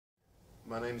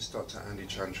My name is Dr. Andy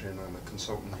Chantry and I'm a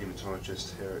consultant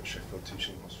haematologist here at Sheffield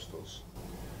Teaching Hospitals.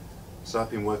 So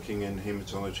I've been working in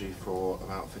haematology for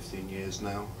about 15 years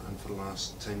now, and for the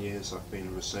last 10 years I've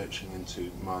been researching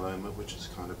into myeloma, which is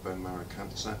a kind of bone marrow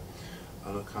cancer.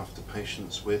 I look after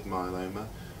patients with myeloma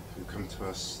who come to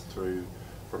us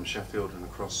from Sheffield and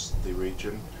across the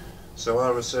region. So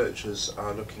our researchers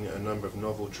are looking at a number of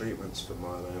novel treatments for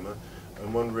myeloma,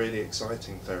 and one really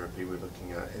exciting therapy we're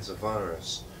looking at is a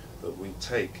virus that we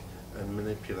take and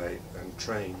manipulate and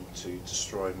train to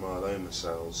destroy myeloma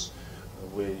cells.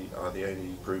 We are the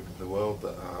only group in the world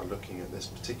that are looking at this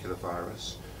particular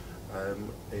virus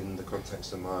in the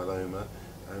context of myeloma,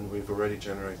 and we've already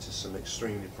generated some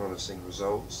extremely promising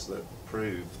results that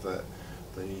prove that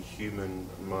the human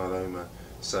myeloma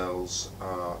cells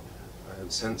are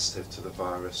sensitive to the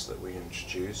virus that we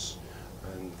introduce,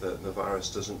 and that the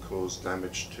virus doesn't cause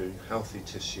damage to healthy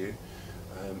tissue.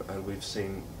 And we've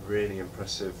seen really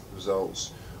impressive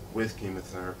results with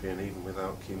chemotherapy and even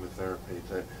without chemotherapy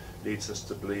that leads us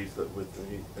to believe that with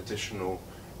the additional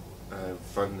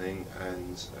funding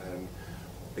and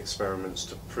experiments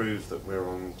to prove that we're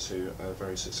on to a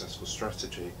very successful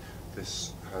strategy,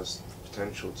 this has the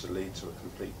potential to lead to a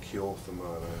complete cure for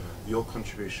myeloma. Your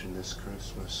contribution this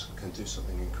Christmas can do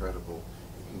something incredible.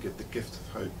 You can give the gift of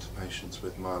hope to patients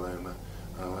with myeloma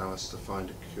and allow us to find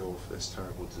a cure for this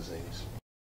terrible disease.